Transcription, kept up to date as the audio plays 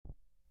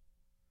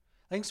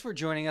Thanks for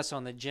joining us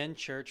on the Gen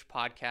Church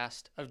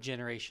podcast of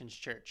Generations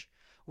Church.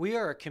 We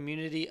are a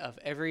community of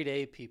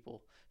everyday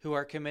people who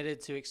are committed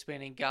to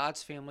expanding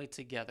God's family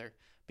together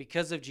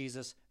because of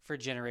Jesus for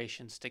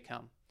generations to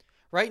come.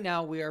 Right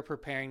now, we are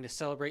preparing to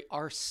celebrate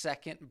our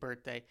second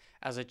birthday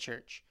as a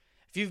church.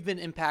 If you've been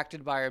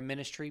impacted by our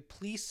ministry,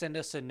 please send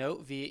us a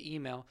note via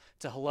email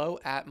to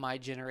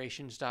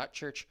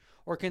hello@mygenerations.church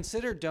or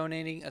consider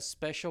donating a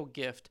special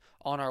gift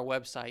on our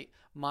website,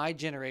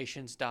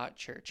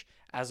 mygenerations.church,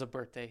 as a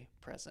birthday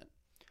present.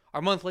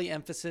 Our monthly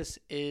emphasis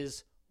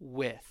is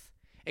with.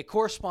 It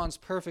corresponds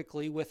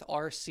perfectly with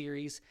our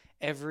series,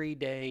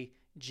 Everyday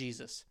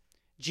Jesus.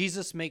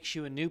 Jesus makes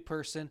you a new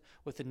person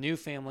with a new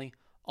family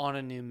on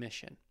a new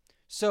mission.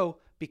 So,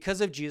 because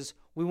of Jesus,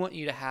 we want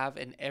you to have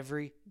an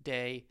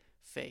everyday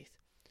faith.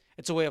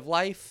 It's a way of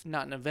life,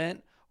 not an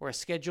event or a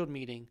scheduled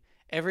meeting.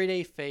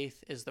 Everyday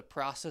faith is the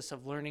process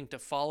of learning to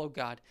follow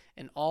God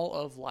in all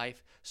of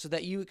life so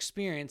that you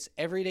experience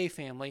everyday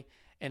family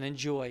and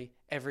enjoy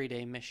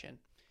everyday mission.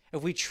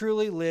 If we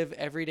truly live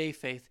everyday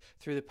faith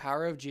through the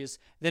power of Jesus,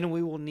 then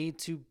we will need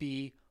to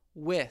be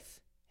with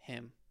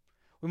Him.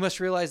 We must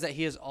realize that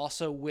He is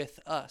also with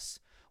us.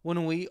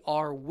 When we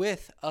are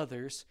with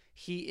others,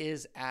 He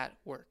is at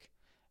work.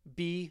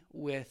 Be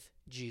with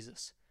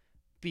Jesus.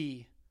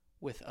 Be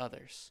with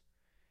others.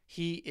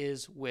 He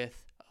is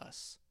with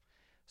us.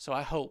 So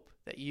I hope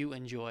that you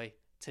enjoy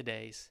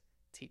today's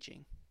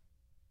teaching.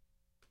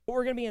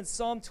 We're going to be in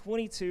Psalm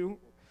 22,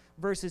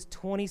 verses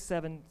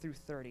 27 through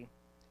 30.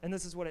 And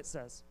this is what it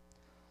says.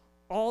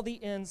 All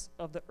the ends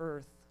of the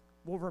earth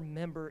will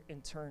remember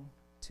and turn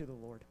to the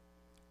Lord.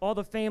 All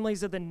the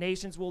families of the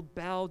nations will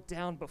bow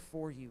down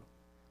before you,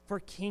 for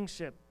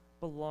kingship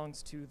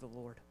belongs to the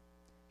Lord.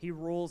 He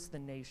rules the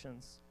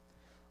nations.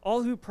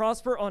 All who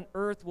prosper on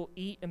earth will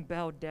eat and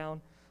bow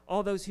down.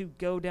 All those who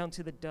go down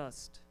to the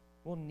dust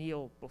will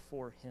kneel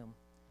before Him,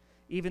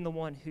 even the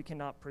one who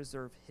cannot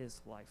preserve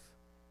his life.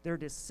 Their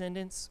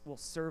descendants will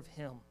serve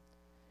Him,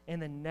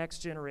 and the next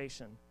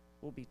generation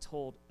will be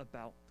told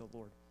about the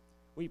Lord.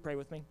 Will you pray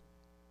with me?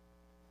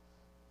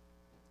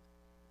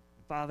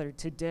 Father,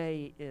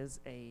 today is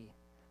a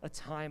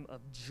time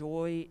of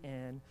joy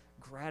and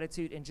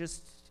gratitude and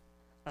just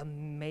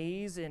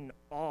amaze and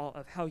awe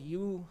of how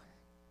you,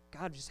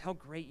 God, just how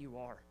great you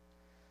are.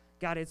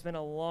 God, it's been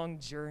a long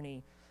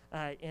journey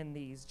in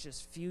these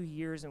just few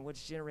years in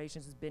which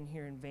Generations has been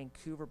here in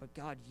Vancouver, but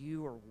God,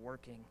 you are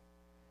working.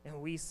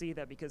 And we see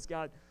that because,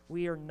 God,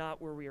 we are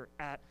not where we are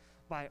at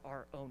by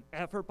our own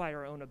effort, by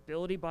our own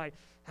ability, by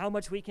how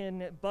much we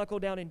can buckle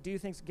down and do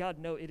things. God,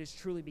 no, it is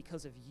truly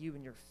because of you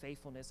and your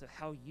faithfulness of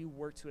how you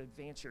work to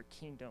advance your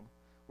kingdom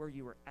where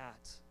you are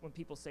at when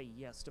people say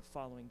yes to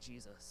following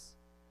Jesus.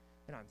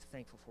 And I'm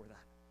thankful for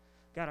that.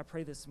 God, I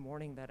pray this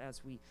morning that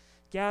as we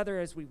gather,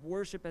 as we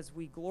worship, as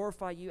we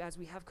glorify you, as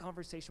we have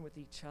conversation with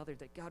each other,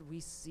 that, God, we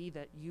see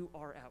that you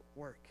are at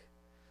work.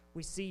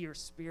 We see your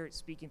Spirit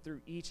speaking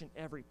through each and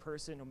every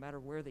person, no matter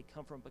where they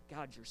come from. But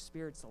God, your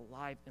Spirit's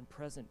alive and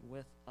present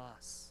with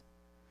us.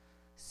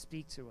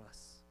 Speak to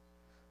us.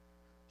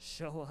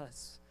 Show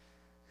us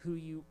who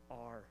you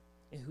are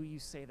and who you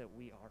say that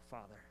we are,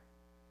 Father.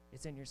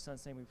 It's in your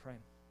Son's name we pray.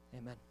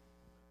 Amen.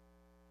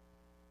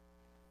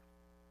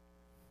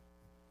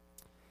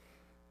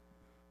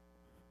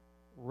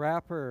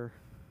 Rapper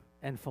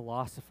and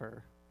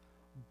philosopher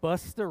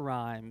Busta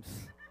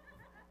Rhymes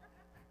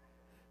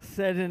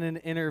said in an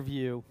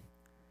interview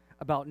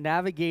about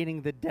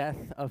navigating the death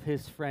of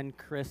his friend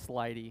Chris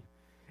Lighty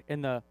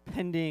in the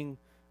pending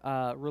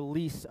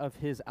release of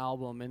his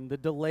album and the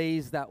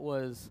delays that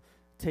was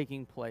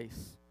taking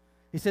place.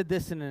 He said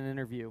this in an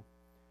interview.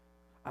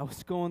 I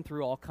was going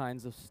through all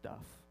kinds of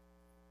stuff.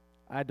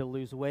 I had to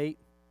lose weight.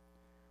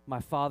 My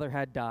father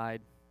had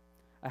died.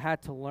 I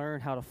had to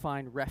learn how to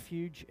find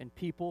refuge in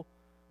people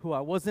who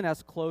I wasn't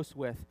as close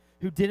with,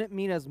 who didn't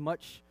mean as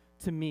much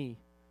to me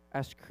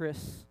as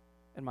Chris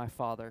and my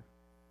father.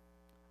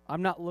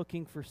 I'm not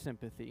looking for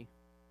sympathy.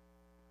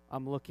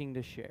 I'm looking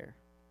to share.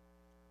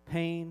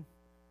 Pain,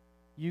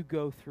 you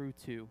go through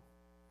too.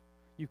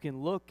 You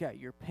can look at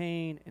your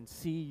pain and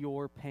see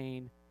your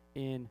pain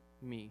in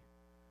me,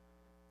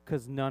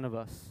 because none of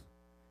us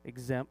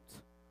exempt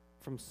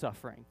from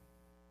suffering.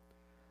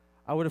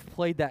 I would have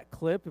played that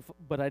clip,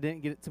 but I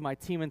didn't get it to my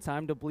team in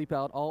time to bleep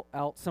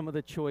out some of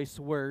the choice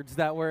words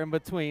that were in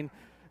between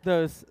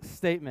those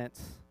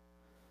statements.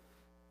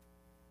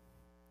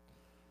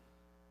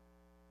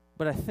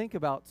 But I think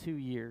about 2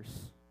 years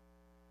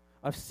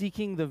of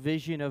seeking the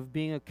vision of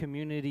being a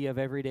community of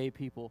everyday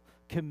people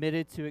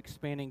committed to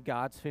expanding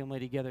God's family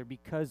together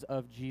because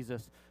of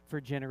Jesus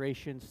for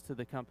generations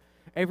to come.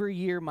 Every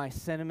year, my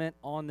sentiment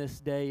on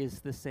this day is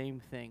the same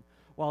thing.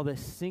 While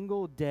this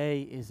single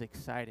day is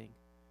exciting,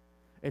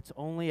 it's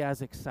only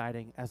as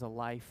exciting as a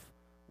life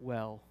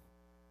well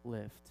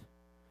lived.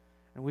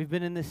 And we've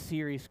been in this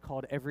series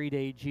called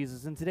Everyday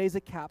Jesus, and today's a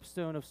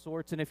capstone of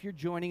sorts. And if you're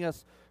joining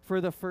us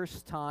for the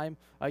first time,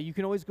 you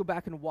can always go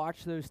back and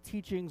watch those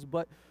teachings,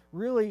 but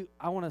really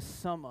I want to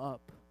sum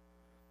up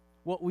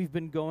what we've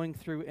been going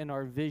through in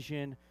our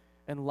vision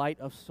in light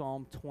of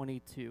Psalm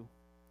 22.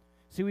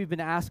 See, we've been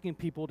asking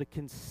people to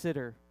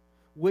consider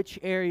which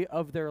area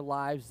of their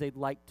lives they'd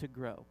like to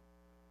grow: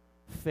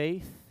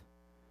 faith,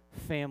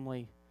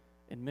 family,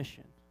 and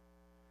mission.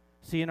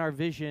 See, in our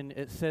vision,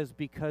 it says,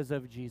 because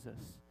of Jesus.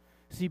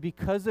 See,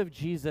 because of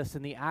Jesus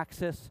and the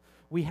access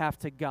we have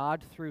to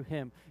God through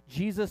him,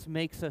 Jesus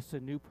makes us a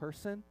new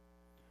person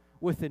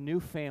with a new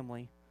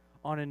family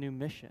on a new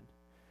mission.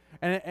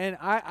 And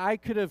I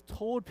could have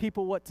told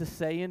people what to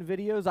say in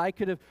videos. I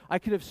could have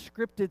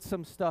scripted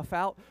some stuff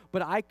out,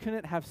 but I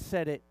couldn't have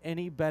said it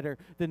any better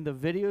than the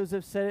videos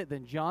have said it,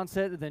 than John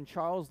said it, than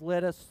Charles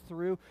led us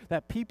through,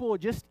 that people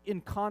just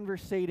in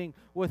conversating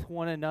with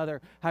one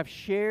another have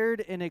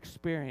shared and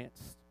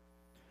experienced.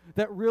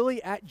 That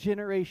really at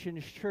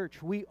Generations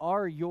Church, we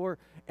are your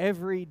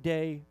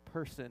everyday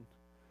person,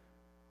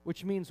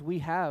 which means we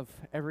have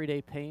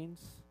everyday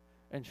pains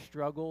and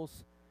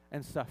struggles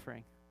and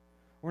suffering.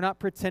 We're not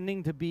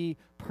pretending to be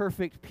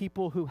perfect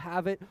people who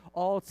have it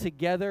all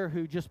together,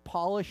 who just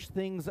polish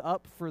things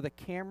up for the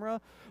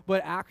camera,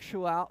 but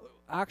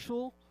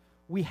actual,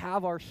 we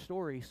have our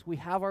stories, we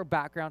have our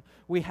background,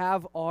 we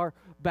have our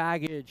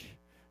baggage.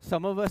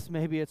 Some of us,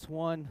 maybe it's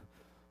one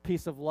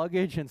piece of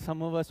luggage, and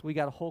some of us, we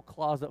got a whole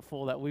closet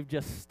full that we've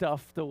just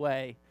stuffed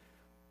away.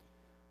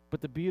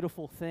 But the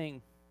beautiful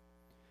thing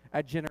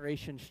at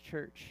Generations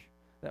Church,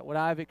 that what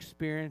I've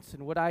experienced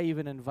and what I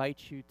even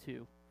invite you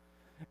to,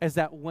 is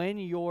that when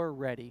you're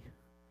ready,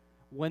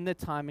 when the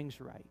timing's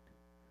right,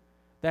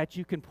 that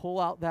you can pull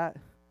out that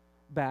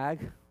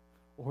bag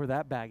or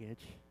that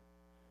baggage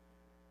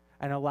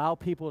and allow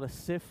people to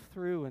sift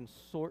through and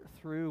sort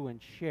through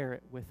and share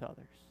it with others.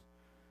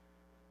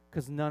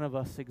 Because none of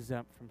us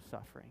exempt from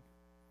suffering.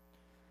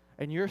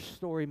 And your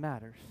story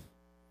matters.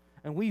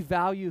 And we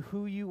value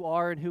who you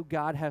are and who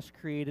God has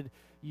created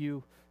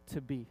you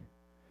to be.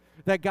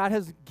 That God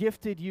has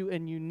gifted you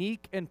in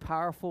unique and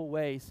powerful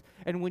ways.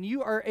 And when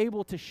you are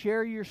able to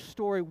share your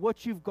story,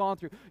 what you've gone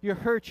through, your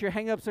hurts, your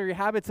hang-ups, or your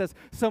habits, as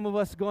some of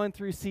us going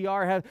through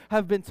CR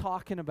have been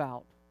talking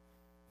about.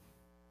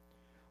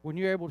 When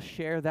you're able to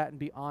share that and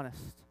be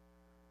honest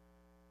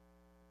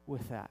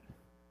with that,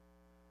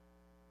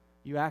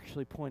 you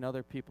actually point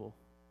other people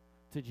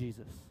to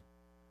Jesus.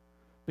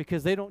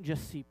 Because they don't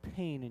just see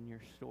pain in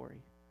your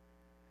story.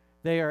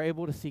 They are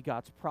able to see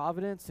God's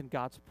providence and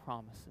God's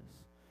promises.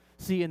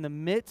 See, in the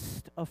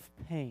midst of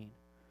pain,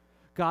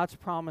 God's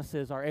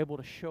promises are able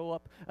to show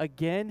up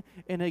again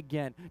and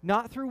again.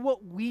 Not through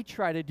what we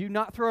try to do,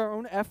 not through our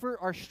own effort,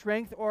 our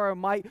strength, or our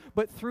might,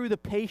 but through the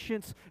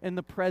patience and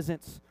the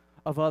presence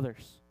of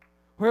others.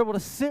 We're able to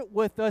sit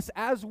with us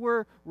as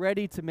we're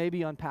ready to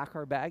maybe unpack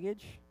our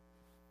baggage,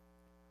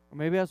 or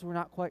maybe as we're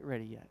not quite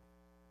ready yet.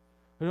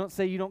 We don't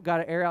say you don't got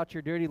to air out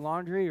your dirty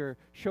laundry or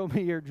show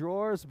me your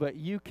drawers, but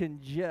you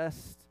can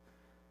just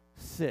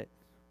sit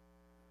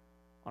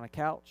on a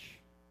couch,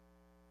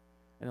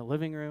 in a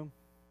living room,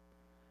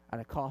 at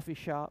a coffee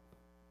shop,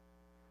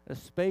 a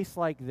space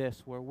like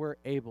this where we're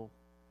able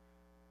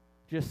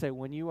to just say,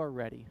 when you are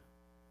ready,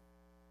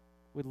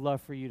 we'd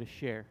love for you to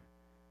share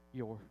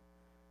your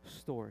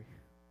story.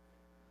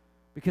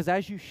 Because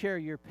as you share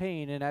your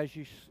pain and as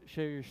you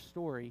share your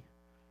story,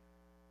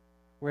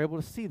 we're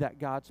able to see that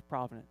God's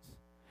providence.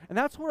 And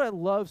that's what I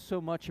love so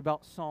much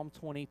about Psalm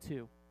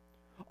 22.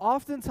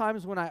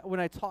 Oftentimes when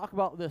I talk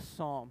about this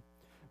psalm,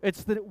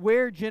 it's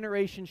where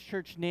Generations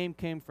Church name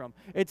came from.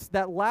 It's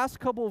that last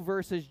couple of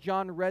verses,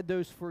 John read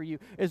those for you,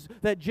 is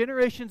that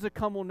generations to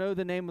come will know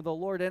the name of the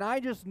Lord. And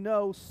I just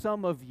know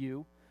some of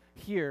you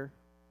here,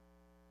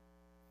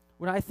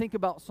 when I think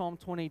about Psalm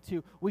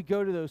 22, we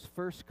go to those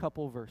first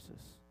couple verses.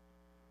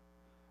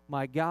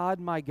 My God,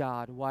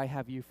 why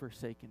have you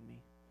forsaken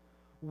me?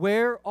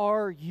 Where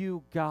are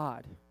you,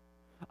 God?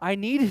 I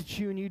needed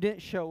you and you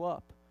didn't show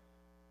up.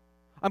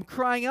 I'm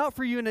crying out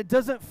for you and it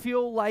doesn't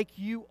feel like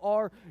you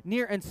are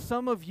near. And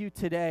some of you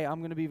today, I'm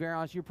going to be very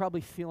honest, you're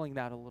probably feeling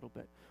that a little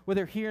bit.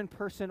 Whether here in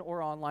person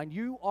or online,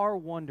 you are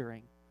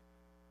wondering,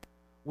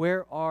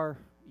 where are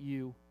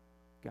you,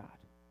 God?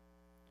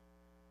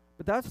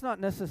 But that's not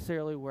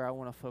necessarily where I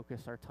want to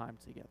focus our time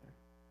together.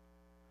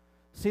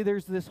 See,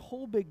 there's this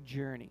whole big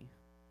journey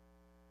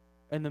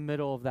in the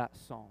middle of that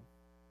psalm.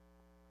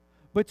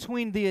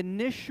 Between the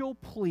initial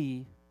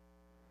plea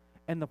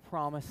and the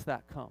promise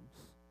that comes.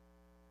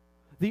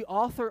 The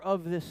author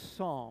of this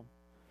psalm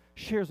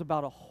shares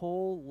about a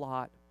whole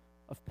lot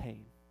of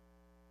pain.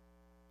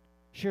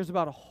 Shares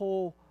about a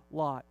whole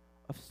lot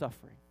of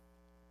suffering.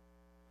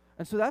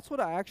 And so that's what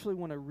I actually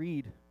want to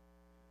read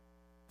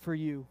for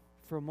you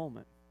for a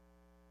moment.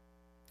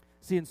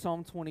 See, in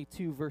Psalm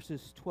 22,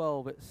 verses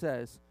 12, it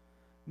says,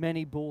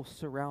 many bulls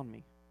surround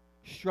me.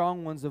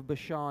 Strong ones of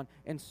Bashan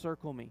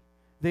encircle me.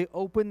 They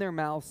open their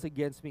mouths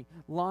against me.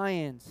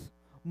 Lions,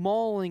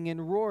 mauling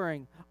and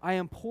roaring. I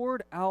am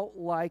poured out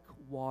like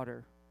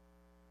water,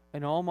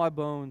 and all my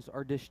bones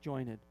are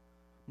disjointed.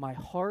 My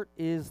heart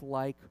is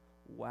like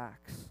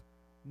wax,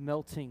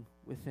 melting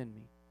within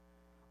me.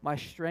 My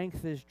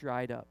strength is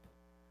dried up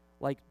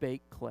like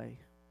baked clay.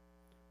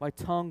 My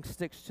tongue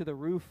sticks to the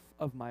roof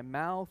of my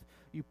mouth.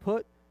 You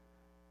put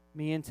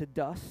me into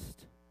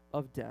dust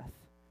of death.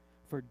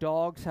 For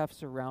dogs have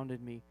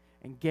surrounded me,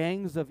 and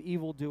gangs of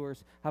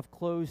evildoers have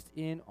closed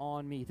in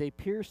on me. They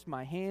pierced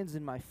my hands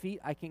and my feet.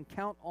 I can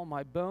count all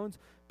my bones.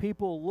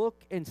 People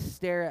look and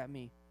stare at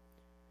me.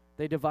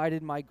 They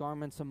divided my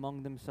garments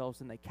among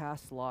themselves, and they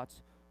cast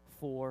lots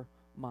for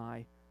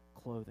my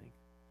clothing.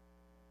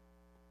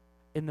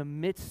 In the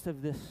midst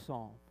of this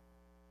psalm,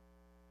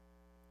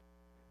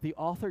 the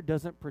author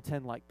doesn't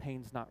pretend like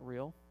pain's not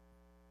real,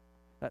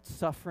 that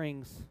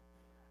sufferings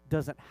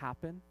doesn't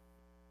happen.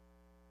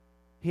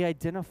 He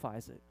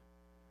identifies it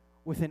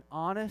with an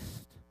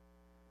honest,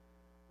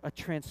 a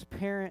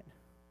transparent,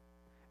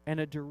 and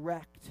a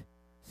direct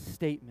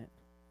statement.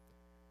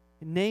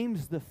 It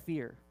names the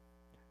fear,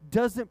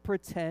 doesn't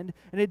pretend,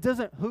 and it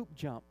doesn't hoop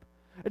jump.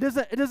 It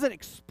doesn't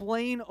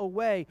explain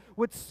away.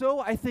 What's so,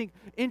 I think,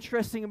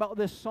 interesting about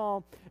this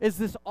psalm is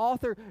this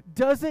author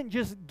doesn't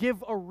just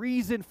give a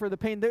reason for the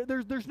pain.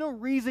 There's no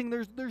reason.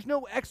 There's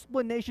no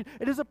explanation.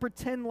 It doesn't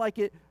pretend like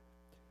it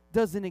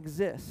doesn't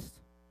exist.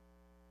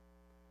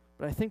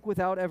 But I think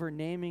without ever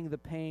naming the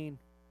pain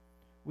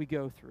we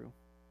go through,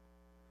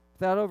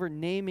 without ever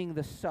naming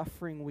the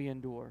suffering we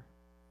endure,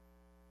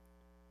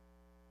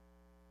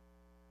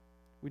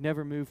 we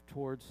never move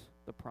towards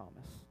the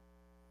promise.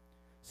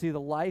 See,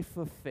 the life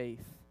of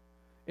faith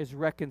is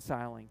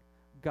reconciling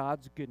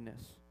God's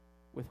goodness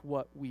with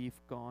what we've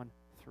gone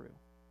through.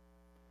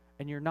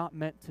 And you're not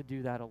meant to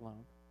do that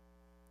alone.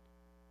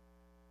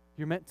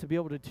 You're meant to be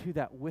able to do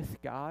that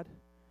with God,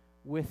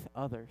 with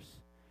others.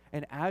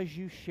 And as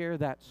you share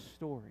that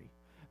story,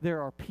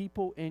 there are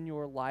people in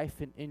your life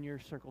and in your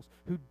circles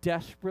who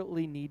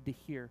desperately need to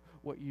hear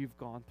what you've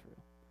gone through.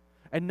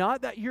 And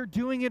not that you're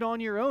doing it on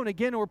your own,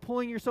 again, or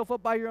pulling yourself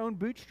up by your own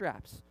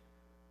bootstraps,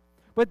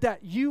 but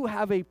that you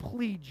have a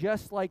plea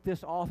just like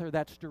this author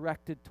that's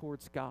directed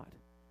towards God.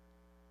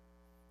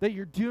 That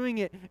you're doing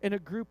it in a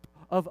group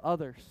of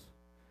others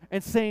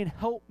and saying,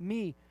 help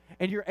me.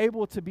 And you're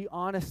able to be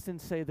honest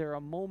and say, there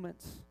are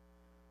moments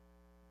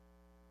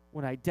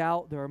when I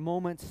doubt, there are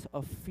moments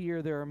of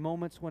fear, there are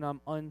moments when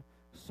I'm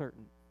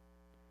uncertain.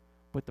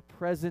 But the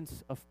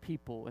presence of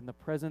people and the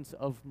presence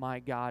of my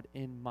God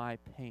in my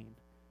pain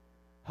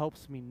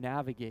helps me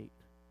navigate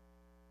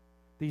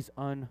these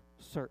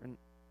uncertain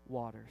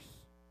waters.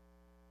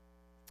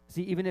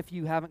 See, even if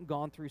you haven't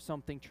gone through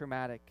something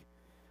traumatic,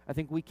 I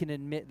think we can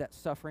admit that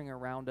suffering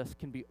around us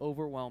can be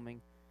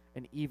overwhelming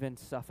and even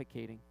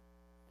suffocating.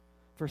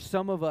 For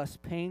some of us,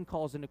 pain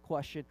calls into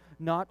question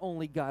not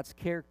only God's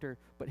character,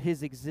 but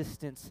his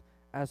existence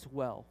as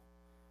well.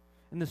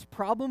 And this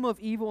problem of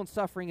evil and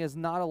suffering is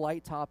not a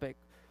light topic,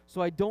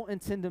 so I don't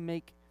intend to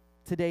make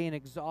today an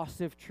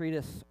exhaustive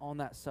treatise on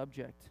that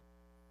subject.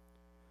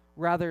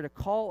 Rather, to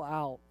call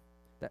out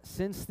that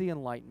since the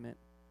Enlightenment,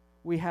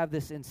 we have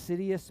this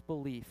insidious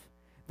belief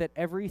that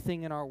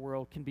everything in our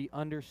world can be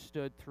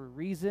understood through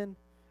reason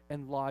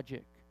and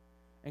logic,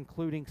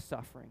 including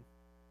suffering.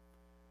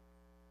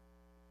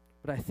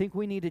 But I think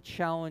we need to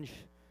challenge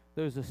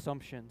those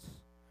assumptions,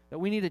 that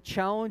we need to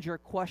challenge our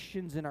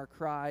questions and our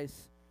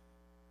cries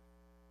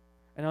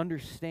and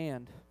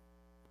understand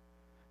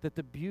that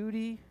the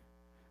beauty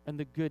and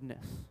the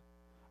goodness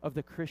of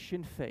the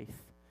Christian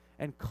faith,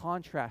 in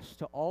contrast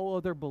to all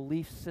other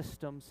belief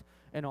systems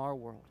in our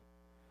world,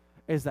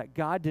 is that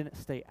God didn't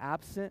stay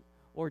absent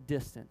or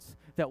distant,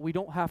 that we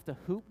don't have to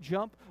hoop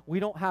jump, we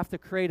don't have to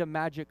create a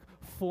magic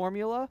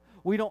formula,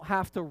 we don't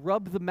have to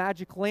rub the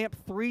magic lamp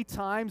 3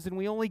 times and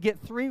we only get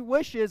 3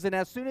 wishes, and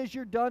as soon as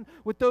you're done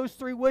with those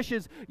 3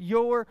 wishes,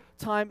 your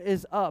time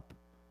is up.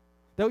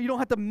 That you don't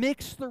have to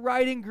mix the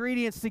right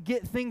ingredients to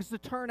get things to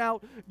turn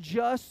out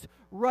just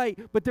right.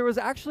 But there was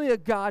actually a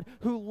God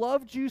who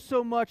loved you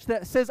so much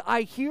that says,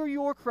 I hear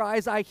your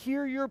cries, I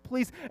hear your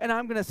pleas, and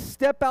I'm going to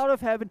step out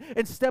of heaven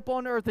and step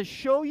on earth to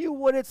show you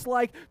what it's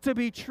like to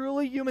be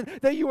truly human,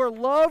 that you are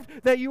loved,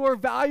 that you are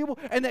valuable,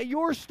 and that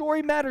your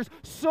story matters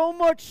so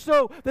much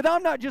so that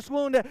I'm not just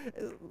willing to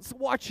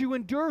watch you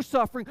endure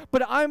suffering,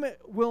 but I'm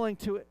willing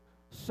to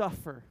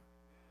suffer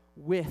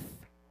with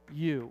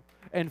you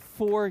and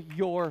for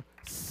your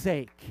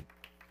sake.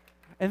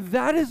 And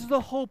that is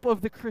the hope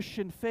of the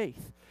Christian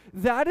faith.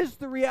 That is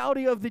the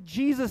reality of the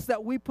Jesus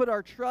that we put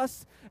our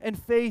trust and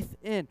faith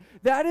in.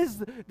 That is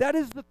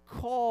the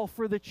call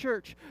for the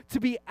church, to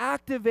be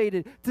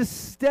activated, to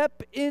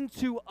step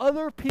into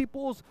other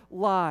people's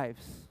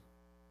lives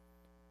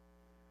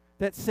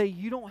that say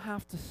you don't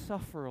have to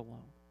suffer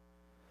alone.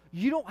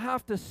 You don't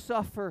have to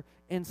suffer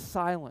in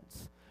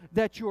silence.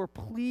 That your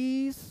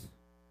pleas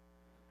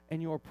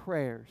and your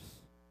prayers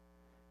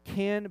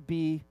can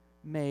be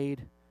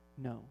made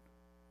known.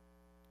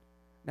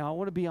 Now, I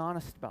want to be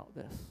honest about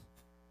this.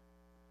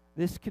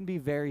 This can be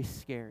very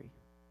scary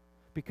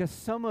because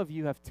some of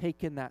you have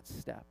taken that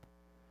step.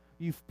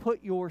 You've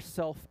put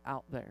yourself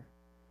out there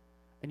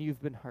and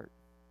you've been hurt.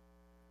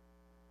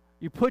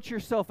 You put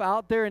yourself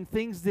out there and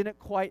things didn't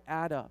quite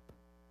add up.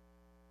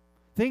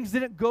 Things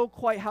didn't go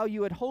quite how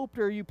you had hoped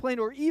or you planned,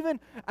 or even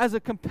as a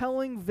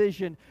compelling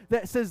vision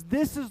that says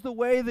this is the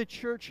way the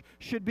church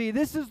should be.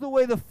 This is the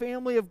way the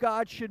family of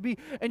God should be.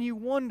 And you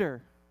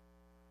wonder,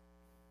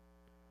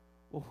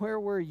 Well, where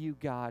were you,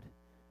 God,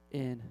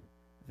 in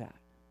that?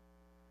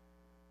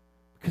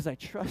 Because I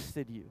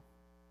trusted you.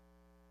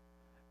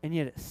 And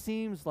yet it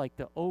seems like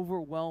the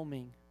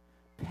overwhelming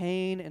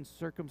pain and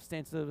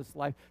circumstances of this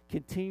life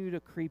continue to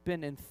creep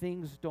in and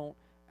things don't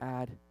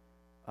add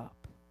up.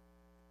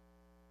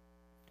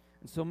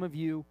 And some of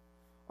you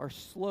are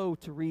slow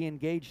to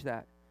re-engage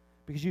that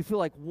because you feel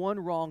like one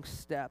wrong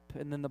step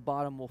and then the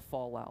bottom will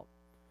fall out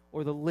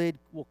or the lid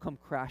will come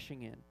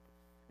crashing in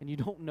and you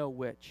don't know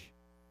which.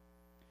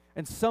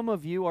 And some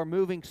of you are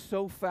moving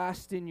so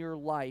fast in your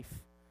life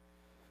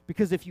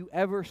because if you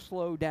ever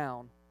slow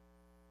down,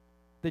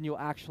 then you'll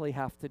actually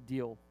have to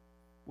deal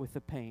with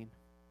the pain.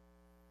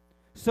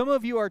 Some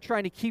of you are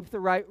trying to keep the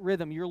right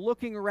rhythm. You're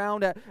looking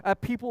around at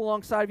people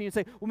alongside of you and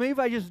say, well, maybe if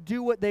I just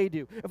do what they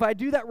do, if I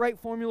do that right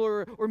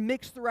formula or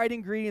mix the right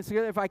ingredients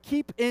together, if I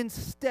keep in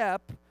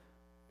step,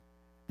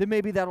 then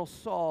maybe that'll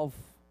solve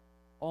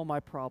all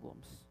my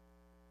problems.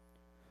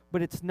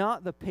 But it's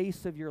not the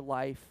pace of your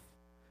life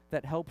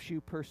that helps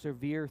you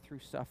persevere through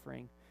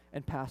suffering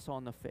and pass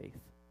on the faith.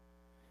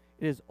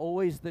 It is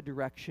always the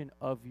direction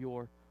of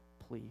your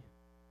plea.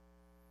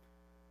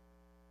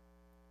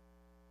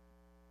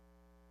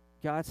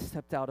 God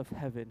stepped out of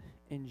heaven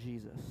in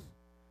Jesus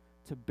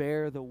to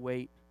bear the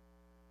weight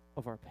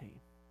of our pain.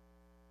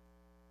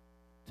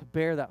 To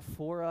bear that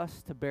for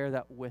us, to bear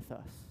that with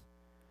us.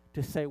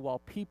 To say, while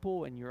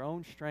people in your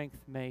own strength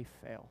may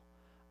fail,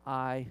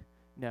 I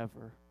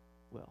never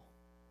will.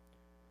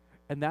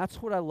 And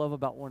that's what I love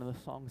about one of the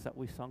songs that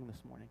we sung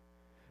this morning.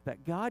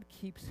 That God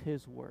keeps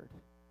his word.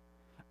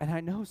 And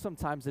I know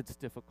sometimes it's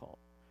difficult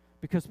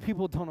because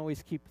people don't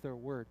always keep their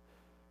word.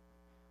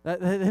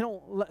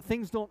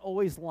 Things don't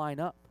always line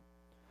up.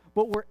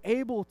 But we're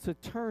able to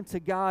turn to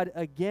God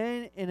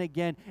again and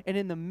again. And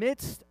in the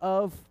midst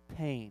of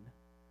pain,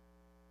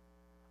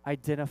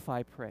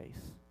 identify praise.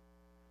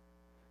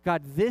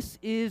 God, this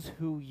is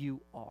who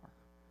you are.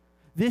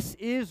 This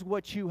is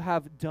what you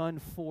have done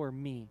for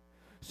me.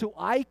 So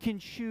I can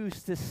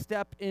choose to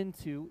step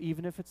into,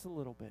 even if it's a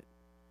little bit,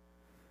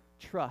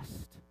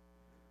 trust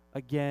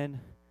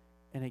again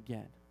and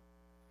again.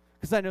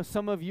 Because I know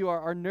some of you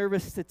are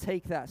nervous to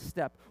take that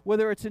step,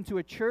 whether it's into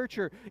a church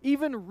or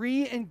even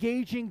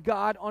re-engaging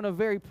God on a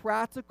very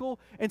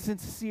practical and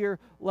sincere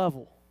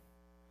level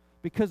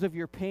because of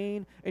your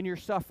pain and your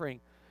suffering.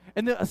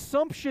 And the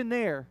assumption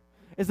there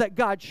is that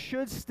God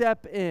should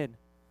step in,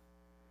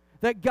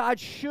 that God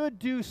should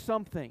do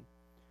something.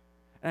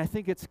 And I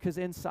think it's because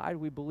inside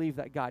we believe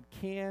that God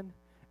can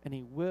and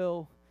he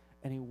will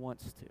and he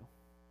wants to.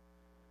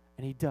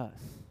 And he does.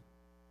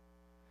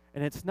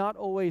 And it's not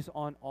always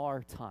on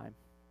our time,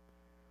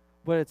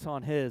 but it's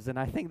on his. And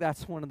I think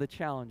that's one of the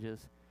challenges.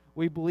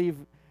 We believe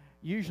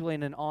usually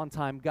in an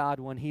on-time God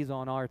when he's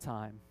on our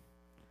time.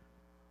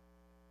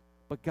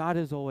 But God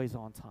is always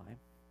on time.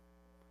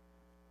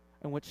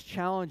 And what's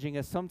challenging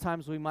is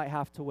sometimes we might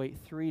have to wait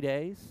 3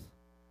 days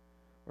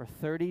or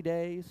 30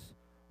 days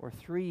or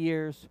 3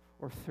 years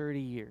or 30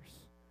 years.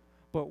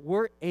 But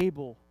we're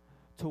able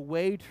to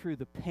wade through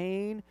the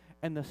pain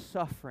and the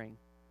suffering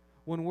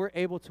when we're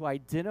able to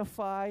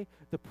identify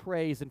the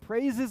praise. And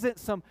praise isn't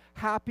some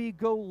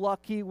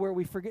happy-go-lucky where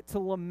we forget to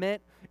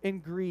lament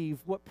and grieve.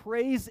 What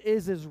praise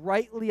is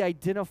rightly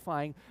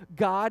identifying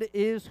God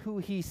is who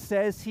he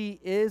says he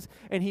is,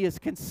 and he is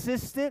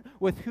consistent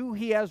with who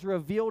he has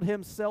revealed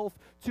himself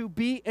to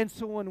be. And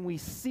so when we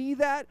see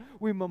that,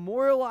 we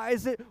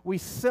memorialize it, we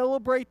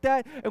celebrate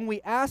that, and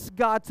we ask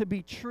God to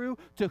be true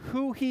to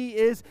who he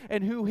is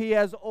and who he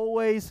has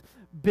always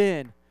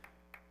been.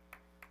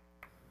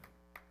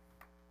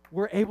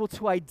 We're able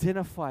to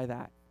identify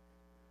that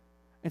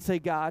and say,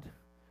 God,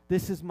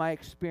 this is my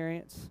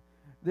experience.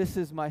 This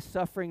is my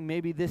suffering.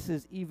 Maybe this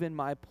is even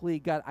my plea.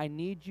 God, I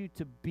need you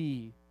to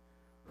be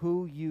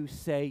who you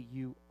say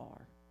you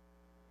are.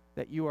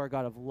 That you are a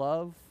God of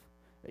love,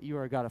 that you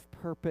are a God of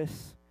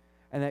purpose,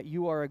 and that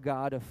you are a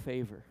God of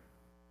favor.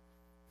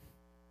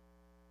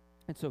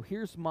 And so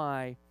here's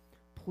my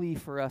plea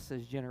for us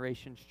as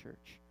Generations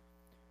Church.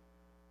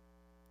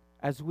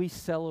 As we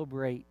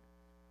celebrate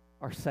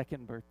our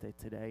second birthday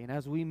today, and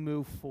as we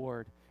move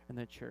forward in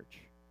the church,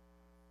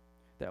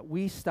 that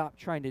we stop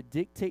trying to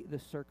dictate the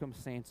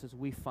circumstances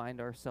we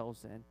find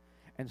ourselves in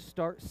and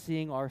start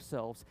seeing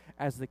ourselves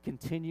as the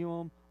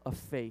continuum of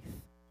faith.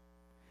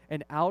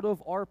 And out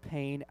of our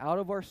pain, out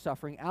of our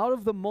suffering, out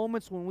of the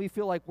moments when we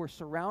feel like we're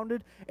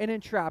surrounded and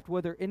entrapped,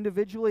 whether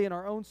individually in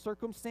our own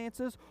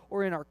circumstances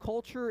or in our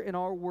culture, in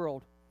our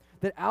world,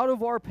 that out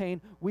of our pain,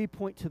 we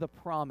point to the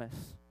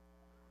promise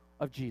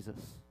of Jesus.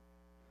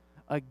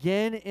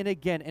 Again and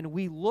again, and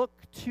we look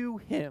to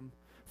him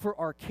for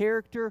our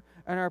character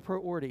and our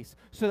priorities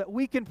so that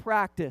we can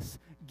practice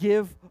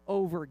give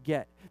over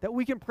get, that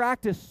we can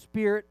practice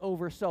spirit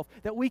over self,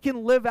 that we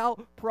can live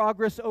out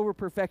progress over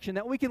perfection,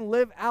 that we can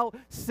live out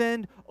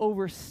send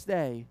over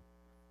stay,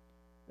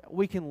 that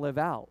we can live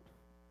out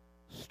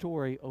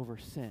story over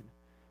sin,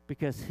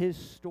 Because his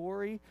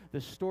story,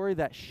 the story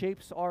that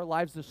shapes our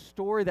lives, the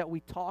story that we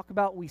talk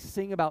about, we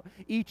sing about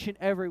each and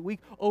every week,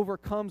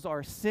 overcomes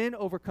our sin,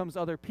 overcomes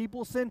other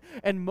people's sin,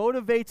 and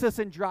motivates us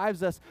and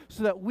drives us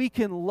so that we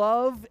can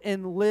love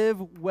and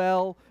live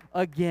well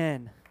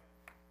again.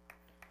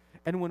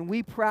 And when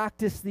we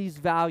practice these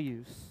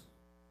values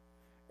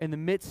in the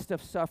midst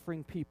of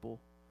suffering people,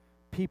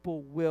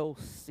 people will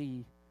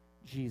see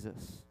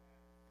Jesus.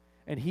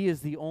 And he is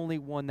the only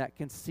one that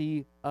can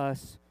see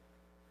us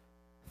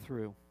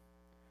through.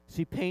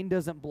 See, pain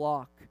doesn't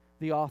block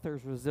the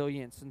author's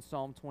resilience in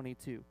Psalm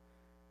 22.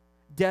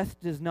 Death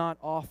does not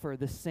offer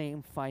the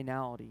same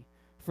finality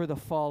for the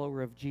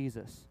follower of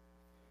Jesus.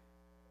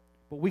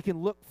 But we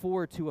can look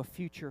forward to a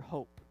future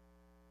hope.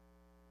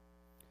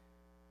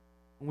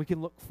 And we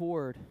can look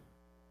forward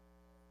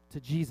to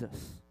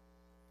Jesus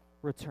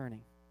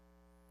returning.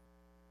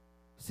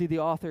 See, the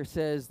author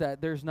says that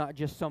there's not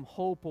just some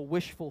hope or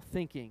wishful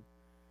thinking,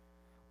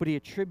 but he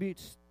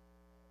attributes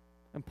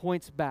and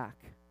points back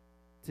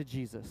to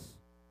Jesus.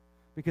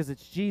 Because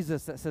it's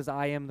Jesus that says,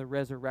 I am the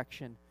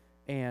resurrection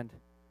and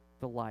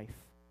the life.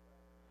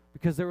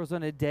 Because there was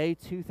on a day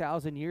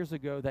 2,000 years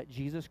ago that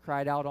Jesus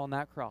cried out on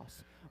that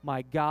cross,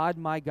 my God,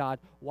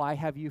 why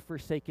have you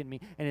forsaken me?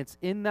 And it's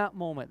in that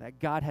moment that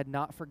God had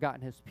not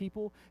forgotten his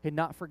people, had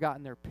not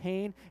forgotten their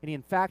pain, and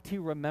in fact, he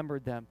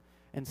remembered them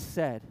and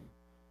said,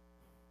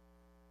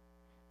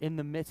 in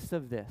the midst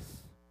of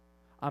this,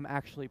 I'm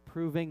actually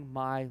proving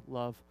my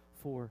love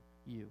for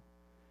you.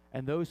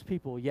 And those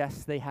people,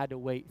 yes, they had to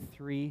wait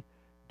 3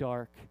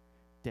 dark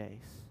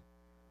days.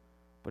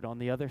 But on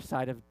the other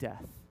side of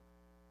death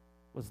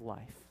was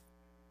life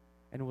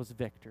and was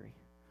victory.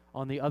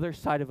 On the other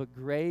side of a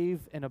grave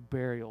and a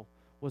burial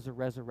was a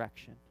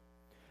resurrection.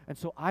 And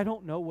so I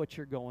don't know what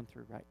you're going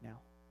through right now.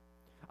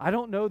 I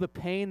don't know the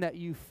pain that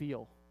you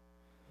feel.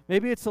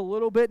 Maybe it's a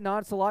little bit, not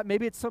it's a lot.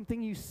 Maybe it's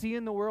something you see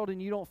in the world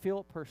and you don't feel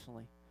it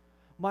personally.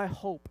 My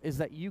hope is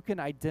that you can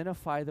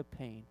identify the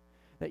pain,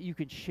 that you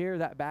can share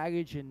that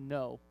baggage and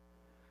know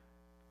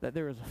that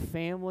there is a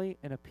family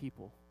and a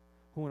people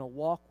who want to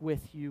walk with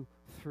you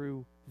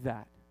through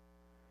that.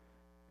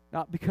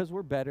 Not because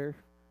we're better,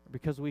 or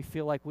because we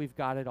feel like we've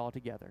got it all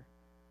together,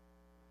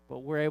 but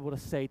we're able to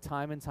say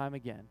time and time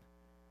again,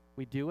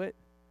 we do it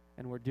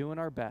and we're doing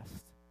our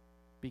best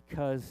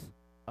because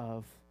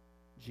of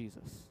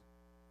Jesus.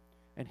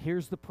 And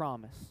here's the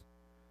promise.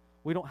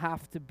 We don't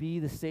have to be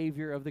the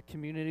Savior of the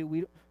community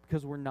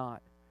because we're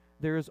not.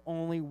 There is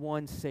only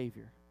one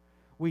Savior.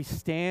 We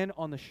stand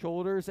on the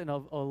shoulders and a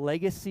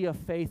legacy of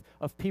faith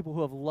of people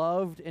who have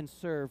loved and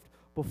served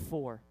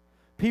before.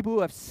 People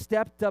who have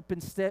stepped up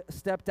and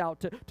stepped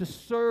out to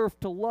serve,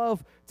 to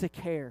love, to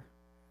care.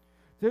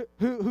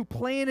 Who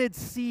planted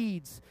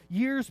seeds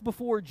years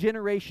before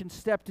generations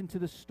stepped into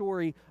the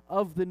story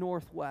of the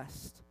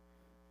Northwest.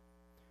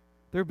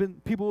 There have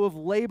been people who have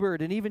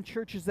labored and even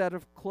churches that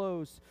have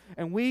closed.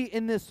 And we,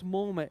 in this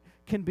moment,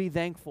 can be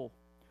thankful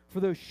for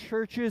those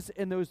churches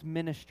and those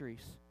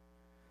ministries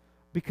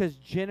because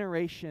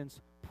generations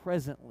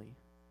presently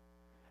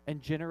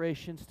and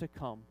generations to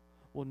come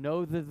will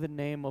know the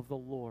name of the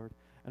Lord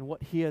and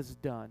what he has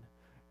done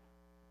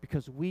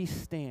because we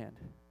stand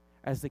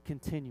as the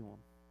continuum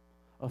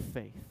of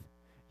faith.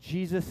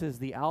 Jesus is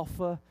the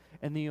Alpha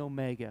and the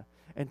Omega.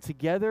 And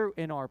together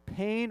in our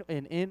pain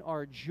and in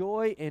our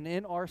joy and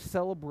in our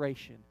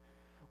celebration,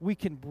 we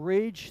can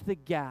bridge the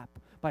gap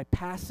by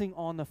passing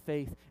on the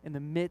faith in the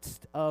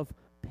midst of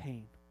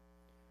pain.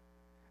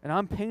 And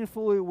I'm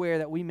painfully aware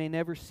that we may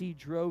never see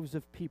droves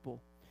of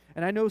people.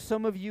 And I know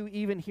some of you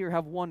even here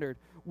have wondered,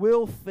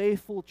 will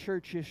faithful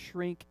churches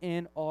shrink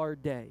in our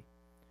day?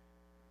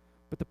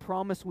 But the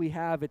promise we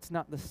have, it's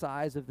not the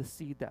size of the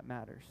seed that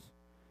matters,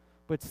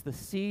 but it's the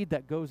seed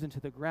that goes into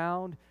the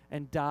ground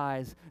and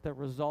dies that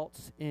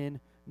results in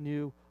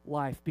new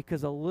life.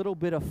 Because a little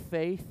bit of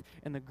faith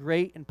in the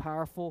great and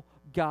powerful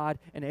God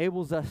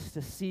enables us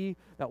to see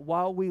that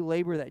while we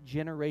labor, that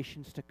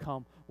generations to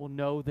come will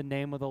know the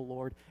name of the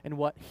Lord and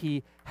what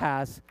he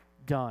has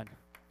done.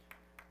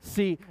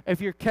 See,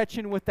 if you're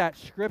catching with that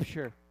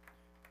scripture,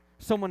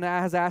 someone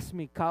has asked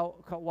me, Kyle,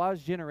 why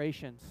is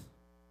Generations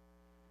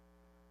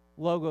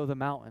logo the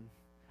mountain?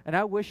 And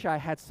I wish I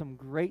had some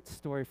great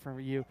story for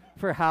you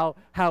for how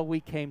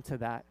we came to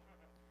that.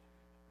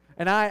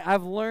 And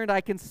I've learned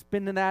I can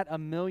spin that a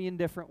million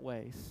different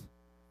ways.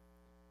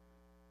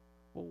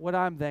 But what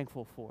I'm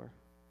thankful for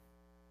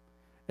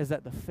is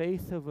that the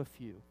faith of a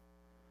few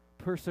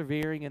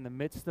persevering in the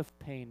midst of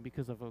pain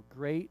because of a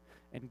great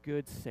and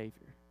good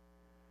Savior,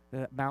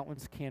 that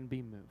mountains can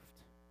be moved.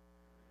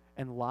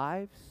 And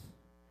lives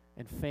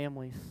and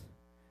families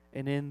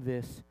and in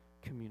this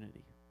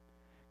community.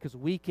 Because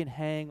we can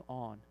hang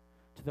on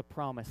to the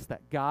promise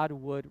that God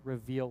would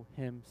reveal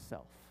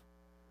himself.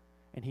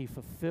 And he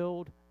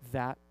fulfilled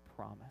that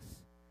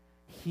promise.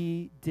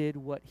 He did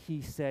what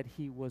he said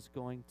he was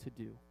going to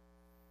do.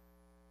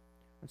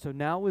 And so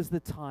now is the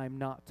time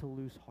not to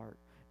lose heart.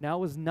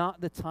 Now is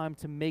not the time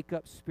to make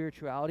up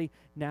spirituality.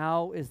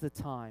 Now is the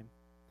time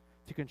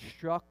to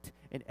construct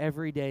an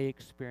everyday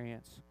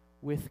experience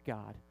with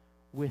God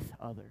with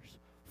others,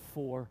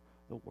 for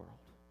the world.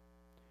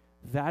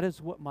 That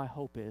is what my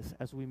hope is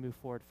as we move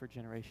forward for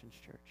Generations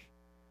Church.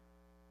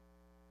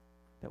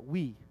 That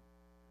we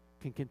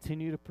can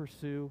continue to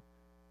pursue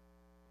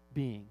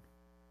being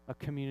a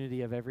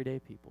community of everyday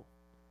people,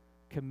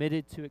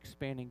 committed to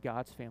expanding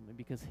God's family,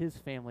 because his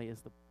family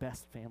is the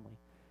best family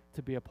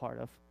to be a part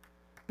of,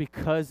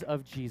 because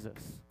of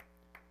Jesus,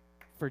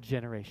 for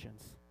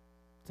generations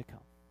to come.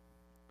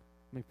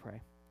 Let me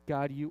pray.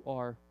 God, you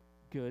are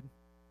good,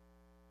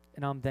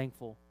 and I'm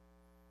thankful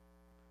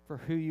for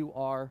who you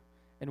are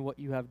and what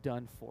you have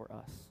done for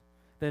us.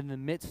 That in the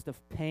midst of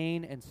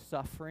pain and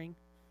suffering,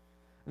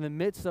 in the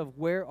midst of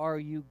where are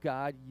you,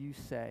 God, you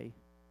say,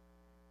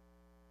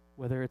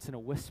 whether it's in a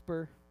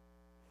whisper,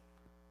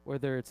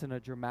 whether it's in a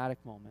dramatic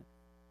moment,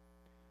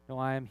 no,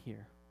 I am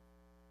here.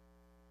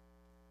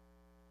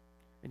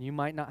 And you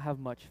might not have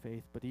much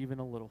faith, but even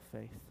a little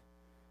faith,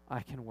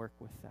 I can work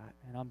with that.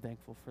 And I'm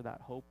thankful for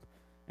that hope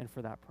and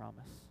for that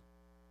promise.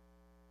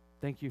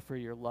 Thank you for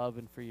your love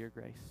and for your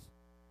grace.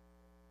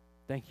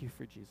 Thank you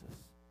for Jesus.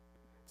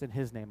 It's in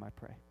his name I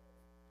pray.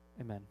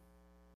 Amen.